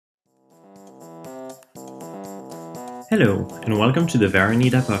Hello, and welcome to the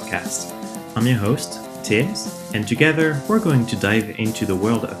Varanida podcast. I'm your host, Tibbs, and together we're going to dive into the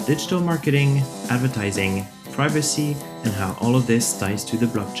world of digital marketing, advertising, privacy, and how all of this ties to the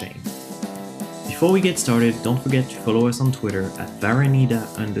blockchain. Before we get started, don't forget to follow us on Twitter at Varanida_VAD,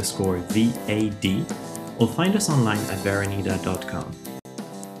 or find us online at varanida.com.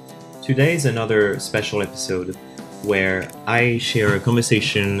 Today is another special episode where I share a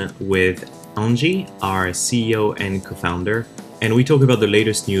conversation with Angie, our CEO and co-founder, and we talk about the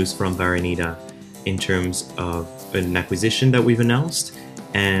latest news from Varanida in terms of an acquisition that we've announced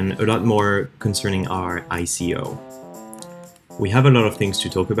and a lot more concerning our ICO. We have a lot of things to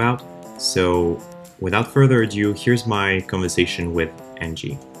talk about, so without further ado, here's my conversation with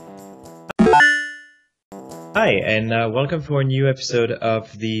Angie. Hi, and welcome for a new episode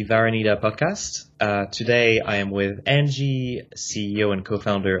of the Varanida podcast. Today I am with Angie, CEO and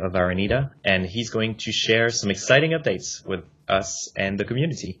co-founder of Varanida, and he's going to share some exciting updates with us and the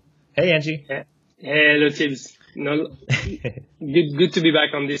community. Hey, Angie. Hello, Tibbs. Good to be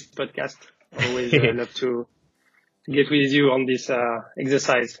back on this podcast. Always love to get with you on this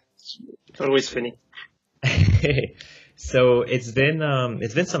exercise. It's always funny. So it's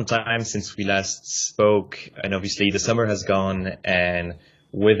been some time since we last spoke, and obviously the summer has gone, and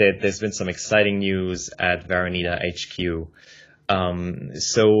with it there's been some exciting news at Varanida HQ.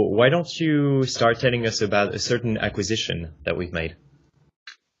 So why don't you start telling us about a certain acquisition that we've made?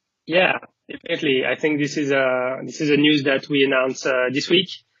 Yeah, definitely. I think this is a news that we announced this week.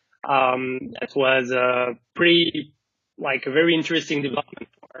 That was a very interesting development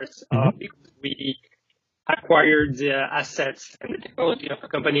for us because we acquired the assets and the technology of a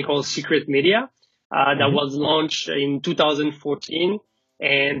company called Secret Media that was launched in 2014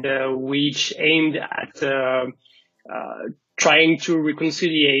 and which aimed at trying to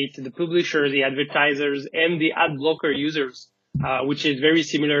reconciliate the publishers, the advertisers, and the ad blocker users, which is very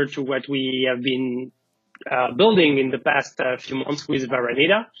similar to what we have been building in the past few months with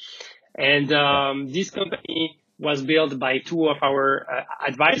Varanida. And this company was built by two of our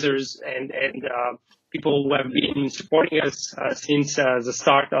advisors and people who have been supporting us since the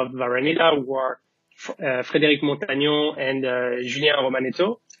start of Varanida, who are Frédéric Montagnon and Julien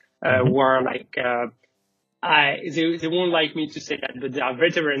Romanetto, who are they won't like me to say that, but they are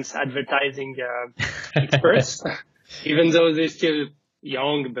veterans advertising experts, even though they're still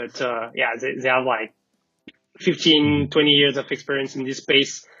young, but they have 15, 20 years of experience in this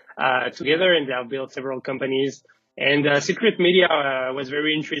space together, and they have built several companies. And Secret Media was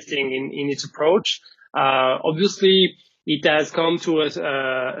very interesting in its approach. Obviously, it has come to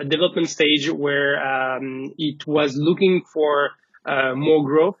a development stage where it was looking for more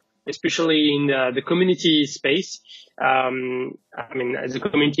growth, especially in the community space. The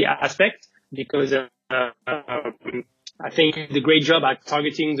community aspect, because I think it did a great job at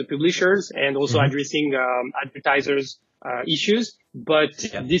targeting the publishers and also addressing advertisers' issues. But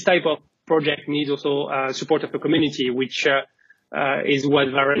this type of project needs also support of the community, which is what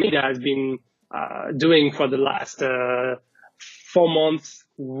Varanida has been doing for the last 4 months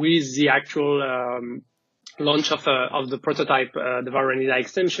with the actual launch of the prototype, the Varanida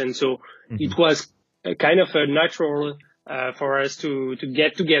extension. So it was kind of a natural for us to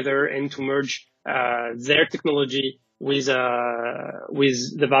get together and to merge their technology with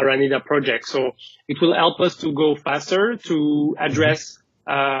the Varanida project. So it will help us to go faster, to address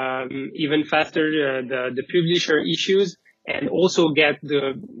even faster the publisher issues, and also get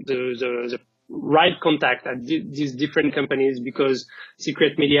the right contact at these different companies, because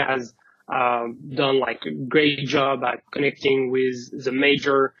Secret Media has done a great job at connecting with the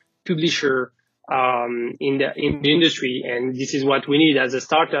major publisher in the industry, and this is what we need as a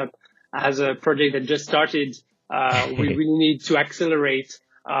startup, as a project that just started. We really need to accelerate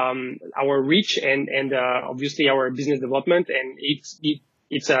our reach and obviously our business development, and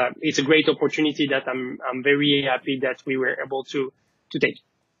it's a great opportunity that I'm very happy that we were able to take.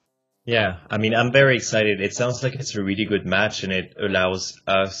 Yeah, I'm very excited. It sounds like it's a really good match, and it allows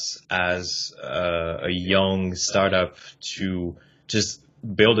us as a young startup to just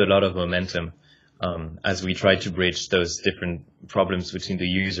build a lot of momentum as we try to bridge those different problems between the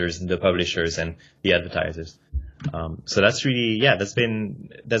users and the publishers and the advertisers. So that's really, that's been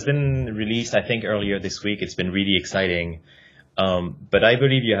released, I think, earlier this week. It's been really exciting. But I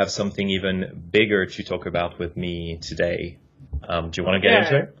believe you have something even bigger to talk about with me today. Do you want to get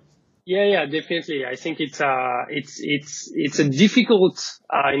into it? Yeah, definitely. I think it's a difficult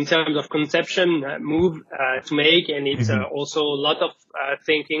in terms of conception move to make, and it's also a lot of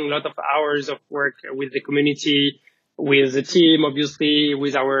thinking, a lot of hours of work with the community, with the team, obviously,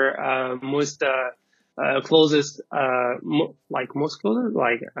 with our most closest, most closest,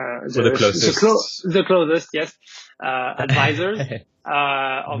 the closest, the closest, yes, advisors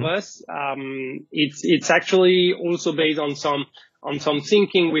of us. It's actually also based on some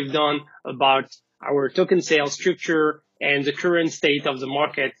thinking we've done about our token sales structure and the current state of the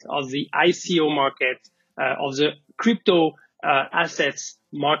market, of the ICO market, of the crypto assets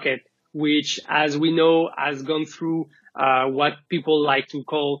market, which, as we know, has gone through what people like to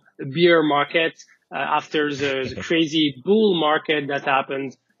call a bear market after the crazy bull market that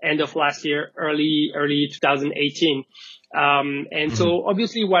happened end of last year, early 2018. And so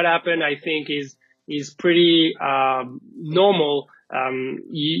obviously what happened, I think, is pretty normal.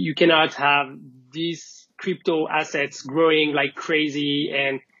 You cannot have these crypto assets growing like crazy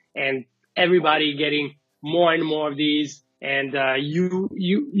and everybody getting more and more of these. And you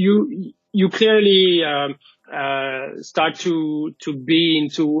clearly start to be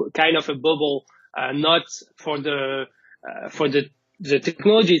into kind of a bubble, not for the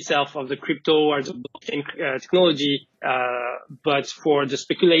technology itself of the crypto or the blockchain technology, but for the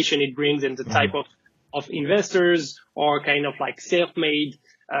speculation it brings and the type of investors, or kind of like self-made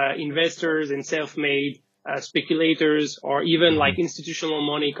investors and self-made speculators, or even like institutional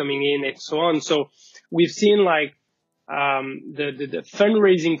money coming in and so on. So we've seen like the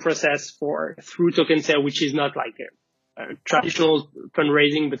fundraising process through token sale, which is not like a traditional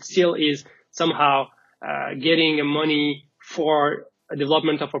fundraising, but still is somehow getting money for a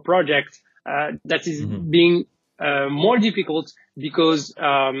development of a project that is being more difficult because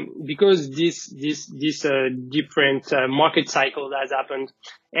this different market cycle has happened.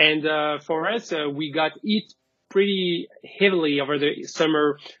 And for us, we got hit pretty heavily over the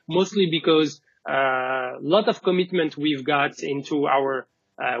summer, mostly because a lot of commitment we've got into our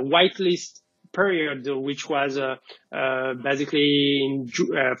whitelist period, which was basically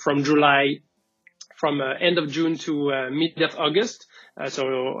from July, from end of June to mid of August.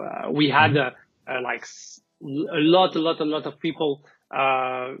 So we had like a lot of people,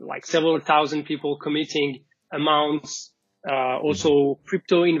 like several thousand people committing amounts, also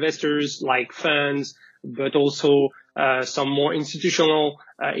crypto investors like funds, but also some more institutional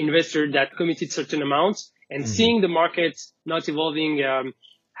investors that committed certain amounts. And seeing the market not evolving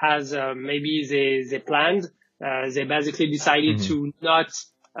as maybe they planned, they basically decided to not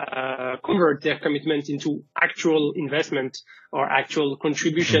convert their commitment into actual investment or actual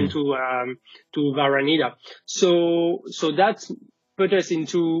contribution to Varanida. So that put us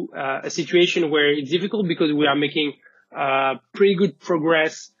into a situation where it's difficult because we are making pretty good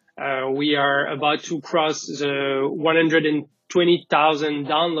progress. We are about to cross the 120,000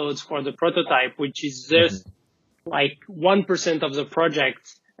 downloads for the prototype, which is just like 1% of the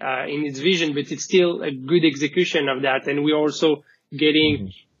project in its vision, but it's still a good execution of that. And we're also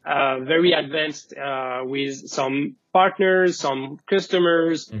getting very advanced with some partners, some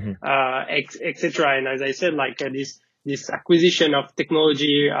customers, etc. And as I said, like this acquisition of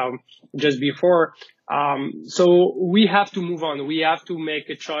technology just before. So we have to move on. We have to make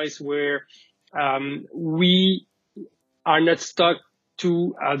a choice where we are not stuck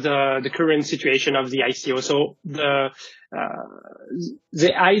to the current situation of the ICO. So the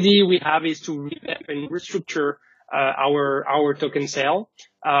idea we have is to revamp and restructure our token sale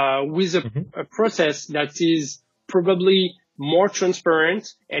with a process that is probably more transparent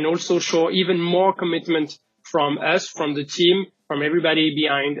and also show even more commitment from us, from the team, from everybody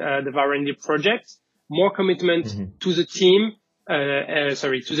behind the Varandia project, more commitment to the team,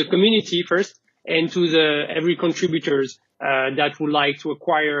 to the community first, and to every contributors that would like to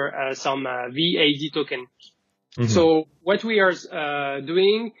acquire some VAD token. So what we are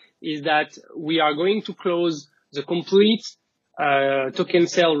doing is that we are going to close the complete token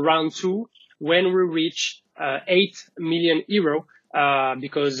sale round 2 when we reach 8 million euro,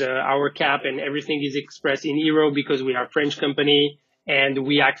 because our cap and everything is expressed in euro because we are a French company and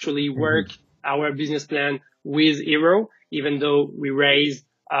we actually work our business plan with euro, even though we raise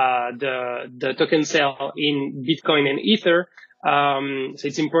the token sale in Bitcoin and Ether. So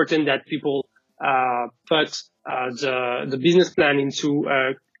it's important that people put the business plan into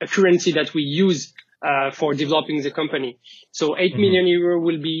a currency that we use for developing the company. So 8 million euro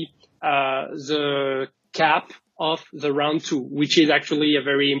will be the cap of the round 2, which is actually a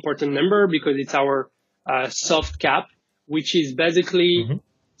very important number because it's our soft cap, which is basically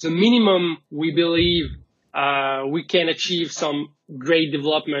the minimum we believe we can achieve some great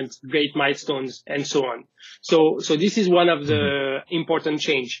development, great milestones, and so on. So this is one of the important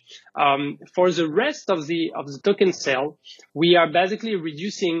change. For the rest of the token sale, we are basically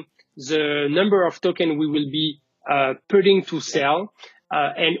reducing the number of token we will be putting to sell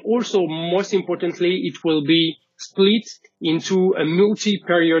And also, most importantly, it will be split into a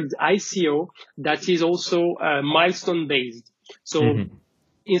multi-period ICO that is also milestone based. So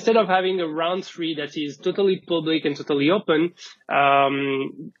instead of having a round 3 that is totally public and totally open,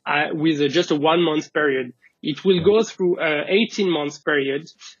 with just a 1 month period, it will go through 18 months period,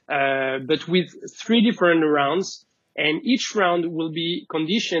 but with 3 different rounds, and each round will be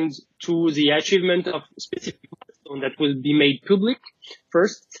conditioned to the achievement of specific milestone that will be made public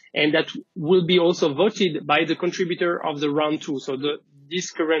first, and that will be also voted by the contributor of the round 2, so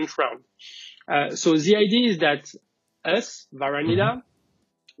this current round. So the idea is that us, Varanida,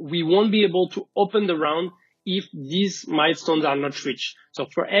 we won't be able to open the round if these milestones are not reached. So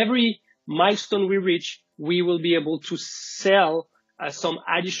for every milestone we reach, we will be able to sell some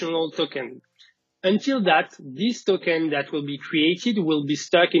additional token. Until that, this token that will be created will be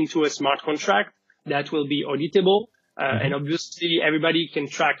stuck into a smart contract that will be auditable. And obviously everybody can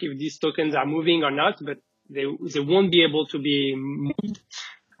track if these tokens are moving or not, but they won't be able to be moved.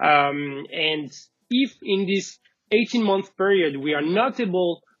 And if in this 18-month period we are not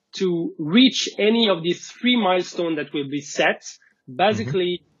able to reach any of these 3 milestones that will be set,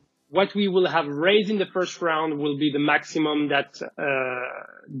 basically what we will have raised in the first round will be the maximum that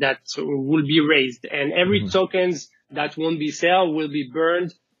will be raised, and every tokens that won't be sold will be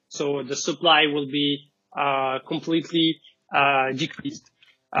burned, so the supply will be completely decreased.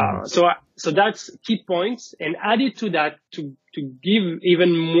 So that's key points, and added to that to give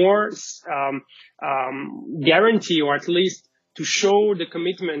even more guarantee, or at least to show the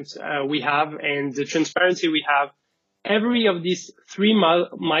commitment we have and the transparency we have. Every of these 3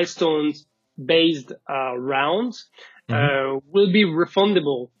 milestones based rounds will be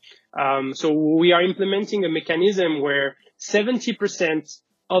refundable. So we are implementing a mechanism where 70%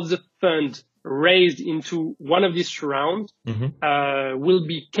 of the fund raised into one of these rounds will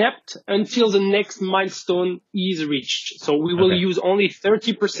be kept until the next milestone is reached. So we will use only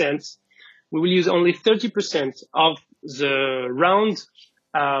 30%. We will use only 30% of the round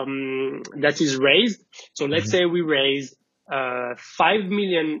that is raised. So let's say we raise 5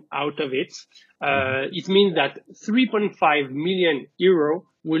 million out of it. It means that 3.5 million euro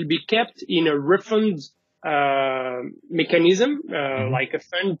will be kept in a refund mechanism, like a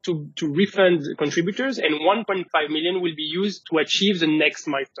fund to refund contributors, and 1.5 million will be used to achieve the next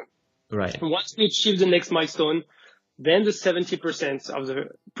milestone. Right. Once we achieve the next milestone, then the 70% of the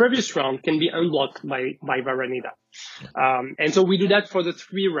previous round can be unblocked by Varanida. And so we do that for the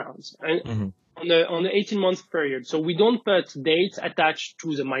 3 rounds on the 18 month period. So we don't put dates attached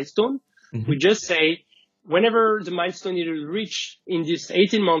to the milestone. We just say whenever the milestone is reached in this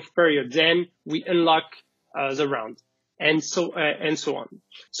 18 month period, then we unlock the round, and so on.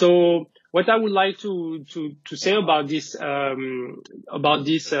 So what I would like to say about this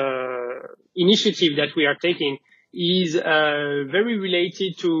initiative that we are taking is very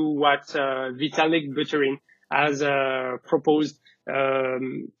related to what Vitalik Buterin has proposed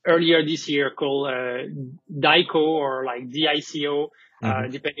earlier this year, called DICO, or like DICO,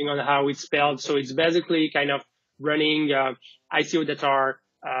 depending on how it's spelled. So it's basically kind of running ICO that are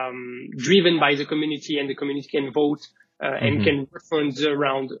driven by the community, and the community can vote and can refund the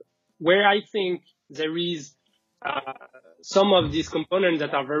round. Where I think there is some of these components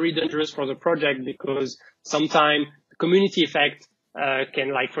that are very dangerous for the project, because sometimes the community effect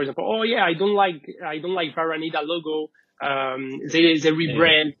can, like, for example, oh yeah, I don't like Varanida logo. They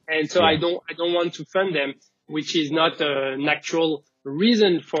rebrand, and so I don't want to fund them, which is not an actual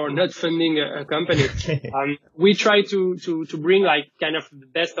reason for not funding a company. We try to bring like kind of the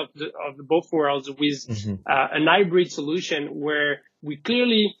best of both worlds with an hybrid solution where we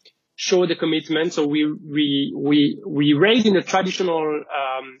clearly show the commitment. So we raise in a traditional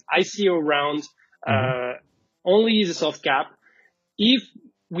ICO round only the soft cap. If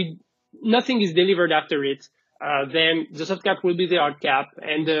nothing is delivered after it, then the soft cap will be the hard cap,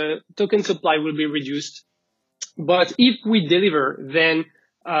 and the token supply will be reduced. But if we deliver, then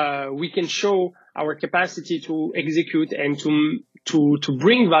we can show our capacity to execute and to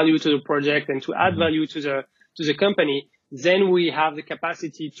bring value to the project and to add value to the company. Then we have the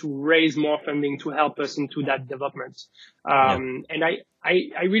capacity to raise more funding to help us into that development. And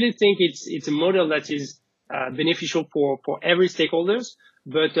I really think it's a model that is beneficial for every stakeholders.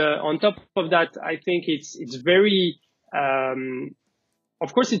 But on top of that, I think it's very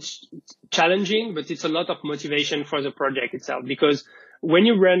of course, it's challenging, but it's a lot of motivation for the project itself, because when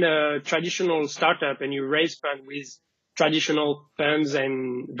you run a traditional startup and you raise funds with traditional funds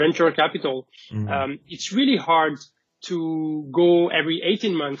and venture capital, it's really hard to go every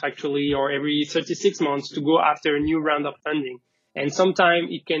 18 months, actually, or every 36 months to go after a new round of funding. and sometimes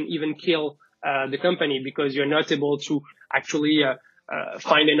it can even kill the company because you're not able to actually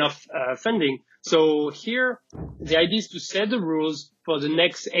find enough funding. So here, the idea is to set the rules for the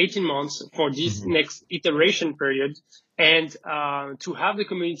next 18 months for this next iteration period, and to have the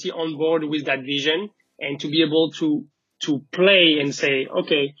community on board with that vision, and to be able to play and say,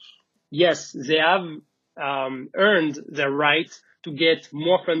 okay, yes, they have earned the right to get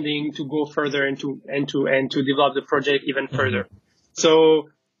more funding to go further and to develop the project even further. So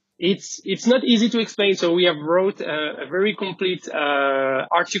it's not easy to explain. So we have wrote a very complete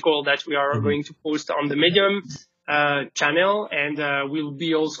article that we are going to post on the Medium channel, and we'll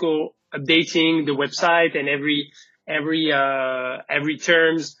be also updating the website and every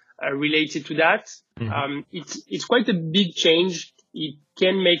terms related to that. It's quite a big change. It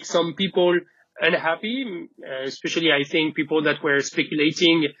can make some people unhappy, especially I think people that were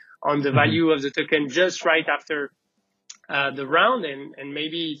speculating on the value of the token just right after the round, and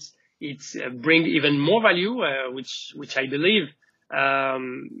maybe it's bring even more value, which I believe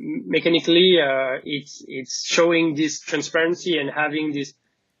mechanically it's showing this transparency and having this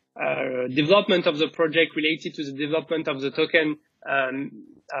development of the project related to the development of the token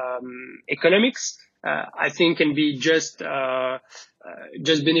economics. I think can be just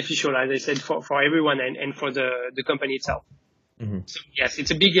beneficial, as I said, for everyone and for the company itself. So yes,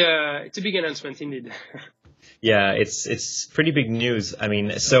 it's a big announcement indeed. Yeah, it's pretty big news. I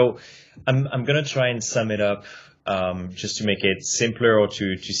mean, so I'm gonna try and sum it up just to make it simpler, or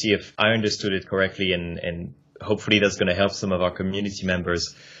to see if I understood it correctly, and hopefully that's gonna help some of our community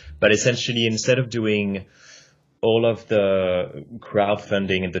members. But essentially, instead of doing all of the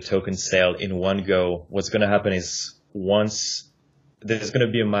crowdfunding and the token sale in one go, what's going to happen is once there's going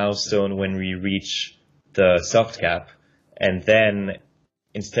to be a milestone when we reach the soft cap, and then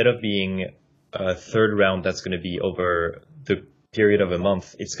instead of being a third round that's going to be over the period of a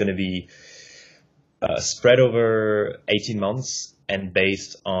month, it's going to be spread over 18 months and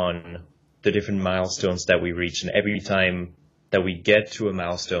based on the different milestones that we reach. And every time that we get to a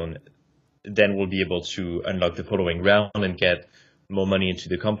milestone, then we'll be able to unlock the following round and get more money into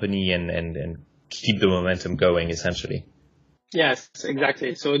the company and keep the momentum going, essentially. Yes,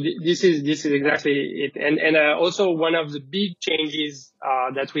 exactly. So this is exactly it. And also one of the big changes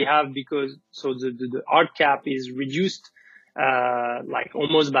that we have, because so the hard cap is reduced like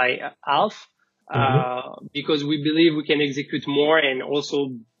almost by half, because we believe we can execute more, and also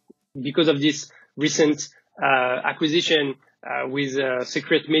because of this recent acquisition with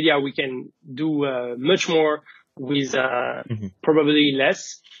Secret Media, we can do much more with probably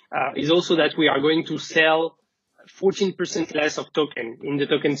less. Is also that we are going to sell 14% less of token in the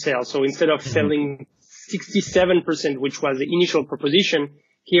token sale. So instead of selling 67%, which was the initial proposition,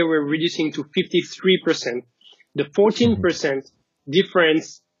 here we're reducing to 53%. The 14%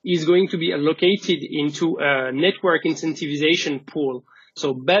 difference is going to be allocated into a network incentivization pool.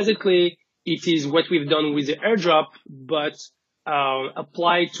 So basically, it is what we've done with the airdrop, but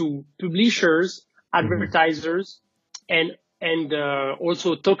applied to publishers, advertisers, and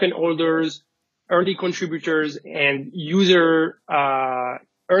also token holders, early contributors, and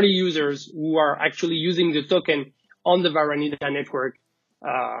early users who are actually using the token on the Varanida network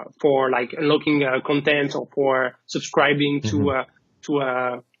for like unlocking content, or for subscribing to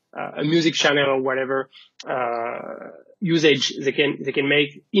a music channel or whatever usage they can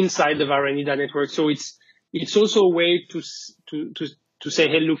make inside the Varanida network. So it's also a way to say,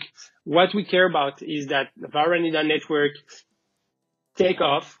 hey, look, what we care about is that the Varanida network take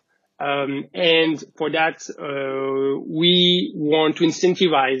off, and for that we want to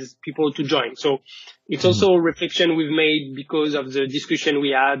incentivize people to join. So it's also a reflection we've made because of the discussion we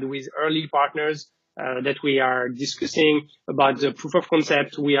had with early partners that we are discussing about the proof of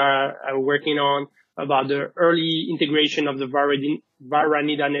concept we are working on, about the early integration of the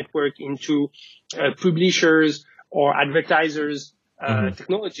Varanida network into publishers or advertisers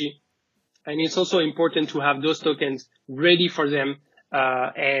technology. And it's also important to have those tokens ready for them,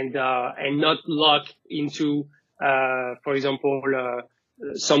 and not lock into, for example,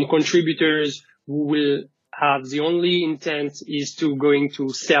 some contributors who will have the only intent is to going to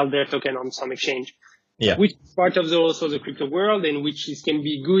sell their token on some exchange. Yeah. Which is part of also the crypto world, and which can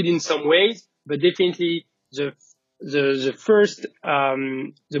be good in some ways, but definitely the first,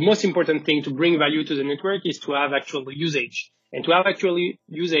 the most important thing to bring value to the network is to have actual usage. And to have actual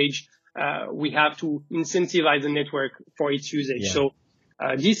usage, we have to incentivize the network for its usage. Yeah. So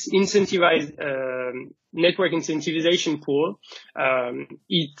this incentivized network incentivization pool,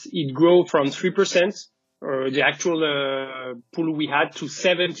 it grew from 3%, or the actual pool we had, to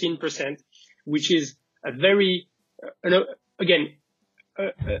 17%, which is a again,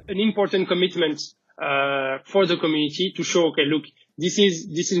 an important commitment for the community to show, okay, look, this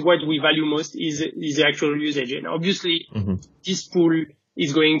is what we value most is the actual usage. And obviously, this pool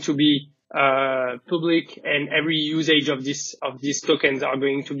is going to be public, and every usage of these tokens are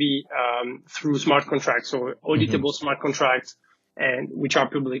going to be through smart contracts or auditable smart contracts, and which are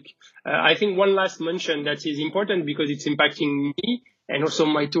public. I think one last mention that is important because it's impacting me and also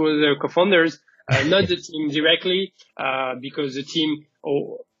my two other co-founders, not the team directly, because the team,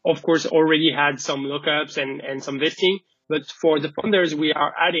 of course, already had some lockups and some vesting. But for the founders, we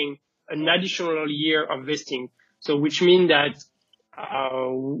are adding an additional year of vesting. So which means that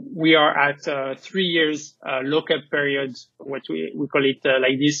we are at 3 years lockup period, what we call it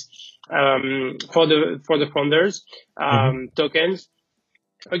like this, for the founders tokens.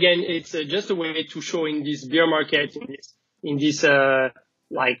 Again, it's just a way to show in this bear market, in this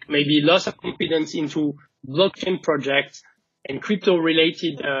like maybe loss of confidence into blockchain projects and crypto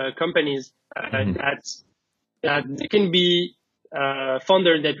related companies, that there can be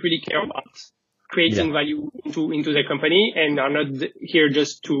founders that really care about creating value into the company and are not here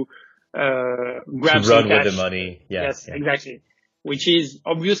just to grab some cash. With the money. Yes, exactly. Which is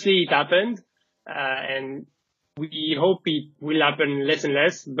obviously it happened, and we hope it will happen less and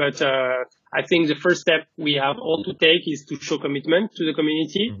less. But I think the first step we have all to take is to show commitment to the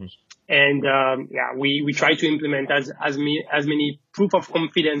community, and we try to implement as many proof of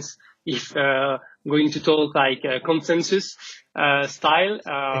confidence, if going to talk like consensus style.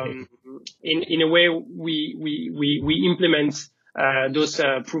 In a way, we implement those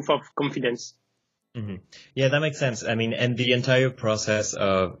proof of confidence. Yeah, that makes sense. I mean, and the entire process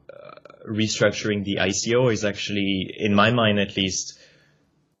of restructuring the ICO is actually, in my mind at least,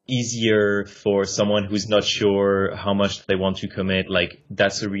 easier for someone who's not sure how much they want to commit. Like,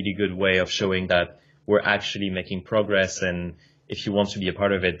 that's a really good way of showing that we're actually making progress, and if you want to be a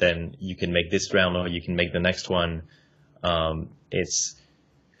part of it, then you can make this round or you can make the next one. It's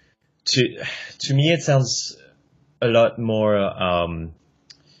to me, it sounds a lot more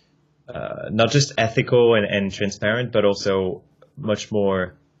not just ethical and transparent, but also much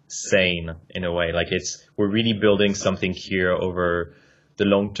more sane in a way. Like, we're really building something here over the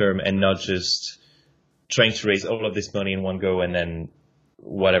long term and not just trying to raise all of this money in one go and then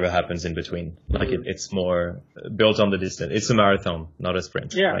whatever happens in between. Like, it's more built on the distance. It's a marathon, not a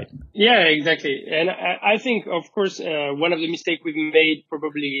sprint. Yeah, right? Yeah, exactly. And I think, of course, one of the mistakes we've made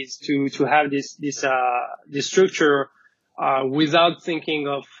probably is to have this structure without thinking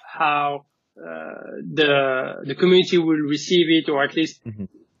of how the community will receive it, or at least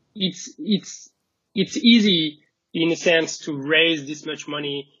it's easy in a sense to raise this much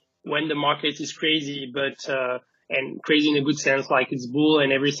money when the market is crazy, but and crazy in a good sense, like it's bull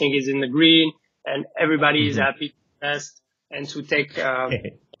and everything is in the green and everybody is happy to invest and to take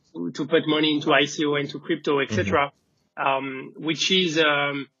to put money into ICO, into crypto, etc. Which is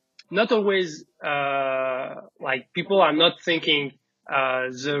not always like people are not thinking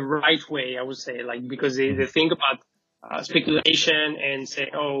the right way, I would say, like, because they think about speculation and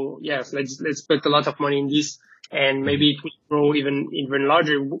say, oh yes, let's put a lot of money in this and maybe it will grow even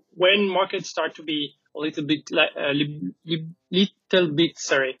larger. When markets start to be a little bit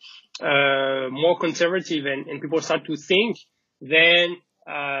more conservative and people start to think, then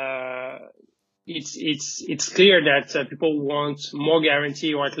it's clear that people want more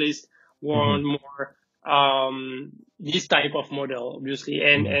guarantee, or at least want more this type of model, obviously.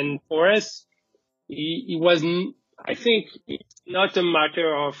 And for us, it wasn't. I think it's not a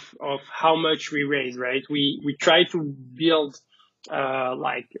matter of how much we raise, right? We try to build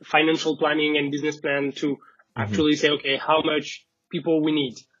like financial planning and business plan to actually say, okay, how much people we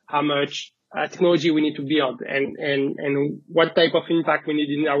need, how much technology we need to build, and what type of impact we need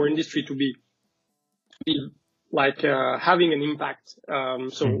in our industry to be like having an impact.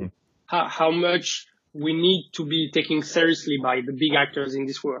 How much we need to be taken seriously by the big actors in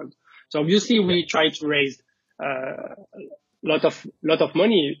this world. So obviously we try to raise lot of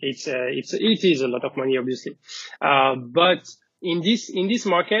money. It is a lot of money, obviously. But in this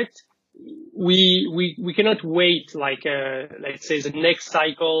market, we cannot wait like let's say the next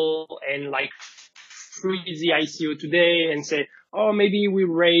cycle and like freeze the ICO today and say, oh, maybe we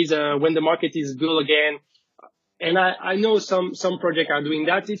raise when the market is bull again. And I know some projects are doing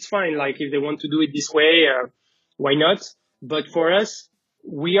that. It's fine. Like, if they want to do it this way, why not? But for us,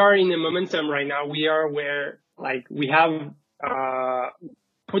 we are in a momentum right now. We are where, like, we have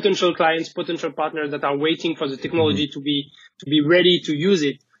potential clients, potential partners that are waiting for the technology to be ready to use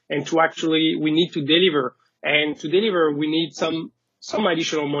it, and to actually, we need to deliver. And to deliver, we need some some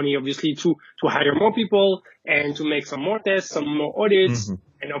additional money, obviously, to hire more people and to make some more tests, some more audits,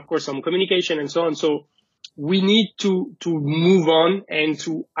 and of course some communication and so on. So we need to move on and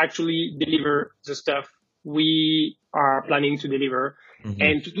to actually deliver the stuff we are planning to deliver.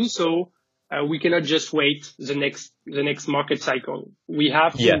 And to do so, we cannot just wait the next market cycle. We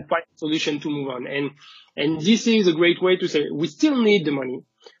have to find a solution to move on. And this is a great way to say we still need the money.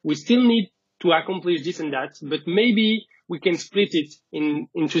 We still need to accomplish this and that, but maybe we can split it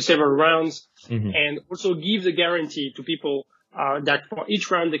into several rounds and also give the guarantee to people that for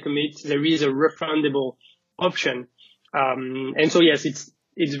each round they commit, there is a refundable option. And so yes,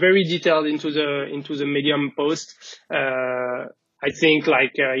 it's very detailed into the Medium post. I think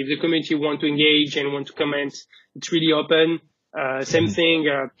if the community want to engage and want to comment, it's really open. Same thing,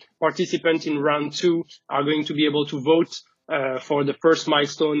 participants in round 2 are going to be able to vote for the first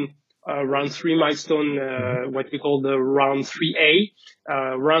milestone, round 3 milestone, what we call the round 3A.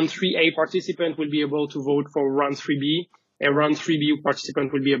 Round 3A participant will be able to vote for round 3B, and round 3B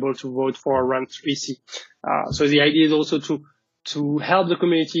participant will be able to vote for round 3C. So the idea is also to help the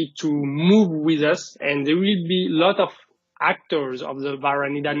community to move with us, and there will be a lot of actors of the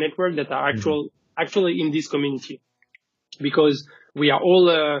Varanida network that are actually in this community, because we are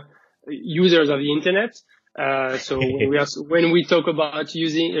all users of the internet. So when we talk about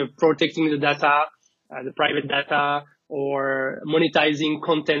using protecting the data, the private data, or monetizing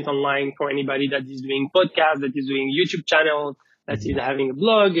content online for anybody that is doing podcast, that is doing YouTube channel, that is having a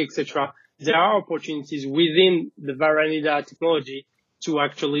blog, etc., there are opportunities within the Varanida technology to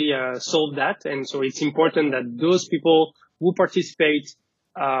actually solve that. And so it's important that those people who participate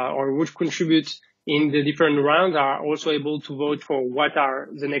or who contribute in the different rounds are also able to vote for what are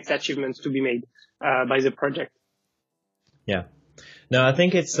the next achievements to be made by the project. Yeah. No, I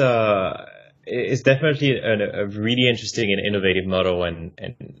think it's definitely a really interesting and innovative model, and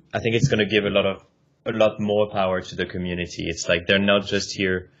I think it's going to give a lot more power to the community. It's like they're not just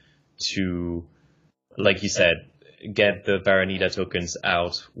here to, like you said, get the Varanida tokens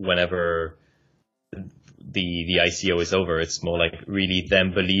out whenever the ICO is over. It's more like really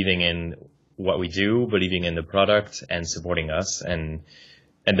them believing in what we do, believing in the product, and supporting us, and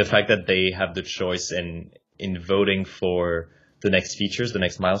the fact that they have the choice in voting for the next features, the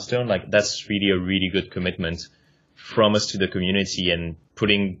next milestone, like that's really a really good commitment from us to the community and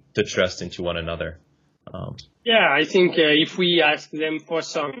putting the trust into one another. Yeah, I think if we ask them for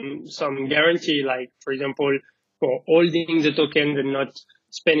some guarantee, like for example, for holding the tokens and not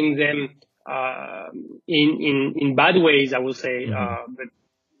spending them in bad ways, I will say, but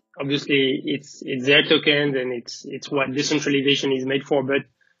obviously it's their tokens and it's what decentralization is made for. But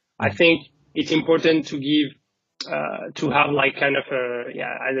I think it's important to give to have like kind of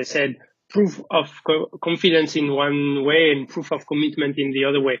as I said, proof of confidence in one way and proof of commitment in the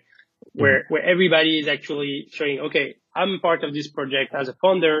other way, where everybody is actually showing, okay, I'm part of this project as a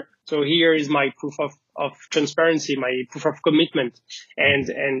founder, so here is my proof of transparency, my proof of commitment.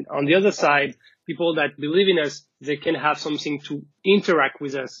 And on the other side, people that believe in us, they can have something to interact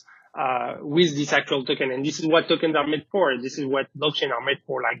with us with this actual token. And this is what tokens are made for. This is what blockchain are made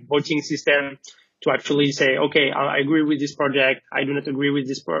for, like voting system, to actually say, okay, I agree with this project, I do not agree with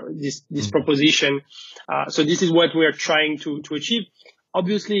this proposition. So this is what we are trying to achieve.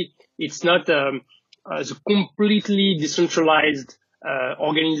 Obviously, it's not a completely decentralized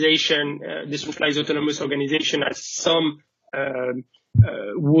organization, decentralized autonomous organization as some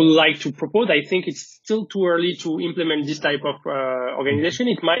would like to propose. I think it's still too early to implement this type of organization.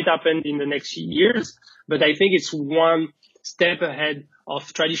 It might happen in the next years, but I think it's one step ahead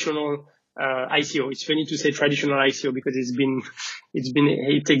of traditional ICO. It's funny to say traditional ICO because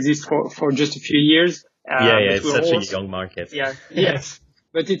it exists for just a few years. It's such a young market. Yeah, yes.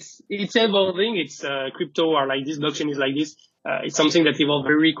 But it's evolving. It's crypto are like this, blockchain is like this. It's something that evolves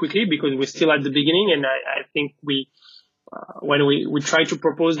very quickly because we're still at the beginning, and I think when we try to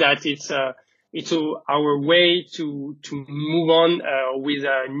propose that it's our way to move on with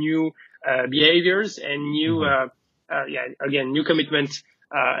new behaviors and new new commitment.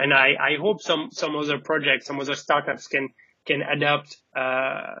 And I hope some other projects, some other startups can adapt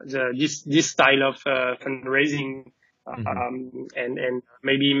this style of fundraising. And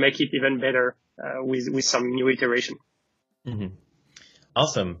maybe make it even better with some new iteration.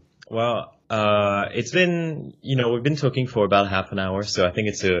 Awesome. Well, it's been, we've been talking for about half an hour, so I think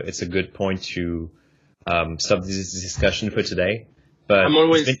it's a good point to stop this discussion for today. But I'm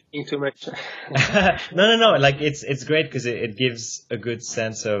always thinking too much. No. Like it's great because it gives a good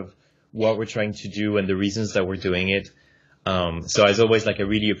sense of what we're trying to do and the reasons that we're doing it. So as always, like I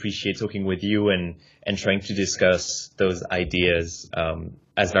really appreciate talking with you and trying to discuss those ideas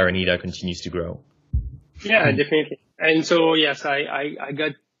as Varanida continues to grow. Yeah, definitely. And so yes, I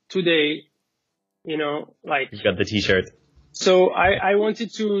got today, you got the T-shirt. So I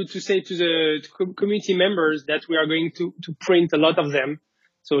wanted to say to the community members that we are going to print a lot of them.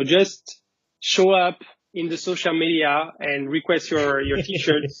 So just show up in the social media and request your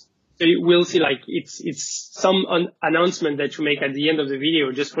T-shirts. So you will see like it's some announcement that you make at the end of the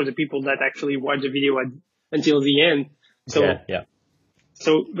video just for the people that actually watch the video until the end. So yeah.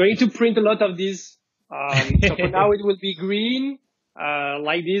 So going to print a lot of these. So for now it will be green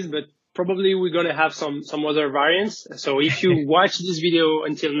like this, but probably we're going to have some other variants. So if you watch this video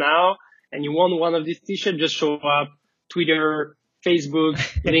until now and you want one of these t-shirts, just show up Twitter, Facebook,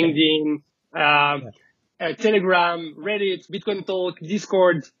 LinkedIn, Telegram, Reddit, Bitcoin Talk,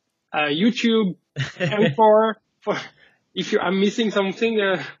 Discord, YouTube, and for if I'm missing something,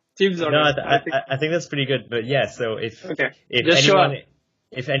 tips or no, I think that's pretty good. But yeah, so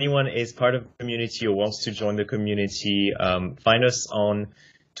if anyone is part of the community or wants to join the community, find us on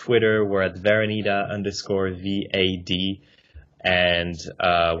Twitter. We're at Varanida_VAD, and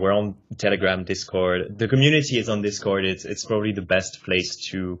we're on Telegram, Discord. The community is on Discord. It's probably the best place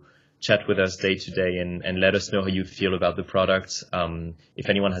to chat with us day to day and let us know how you feel about the product. If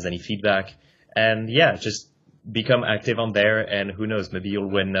anyone has any feedback, and yeah, just become active on there. And who knows, maybe you'll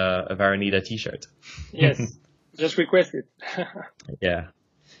win a Varanida T-shirt. Yes, just request it. Yeah.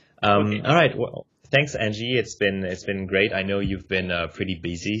 Okay. All right. Well, thanks, Angie. It's been great. I know you've been pretty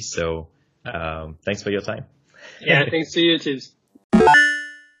busy, so thanks for your time. Yeah, thanks to you, Tibbs.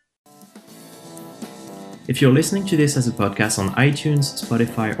 If you're listening to this as a podcast on iTunes,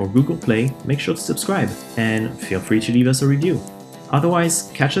 Spotify, or Google Play, make sure to subscribe and feel free to leave us a review. Otherwise,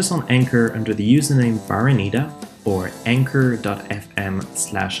 catch us on Anchor under the username Varanida or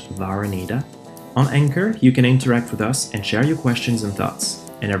anchor.fm/Varanida. On Anchor, you can interact with us and share your questions and thoughts.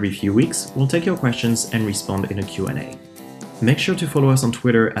 And every few weeks, we'll take your questions and respond in a Q&A. Make sure to follow us on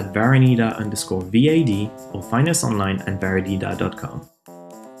Twitter at Varanida_VAD or find us online at varanida.com.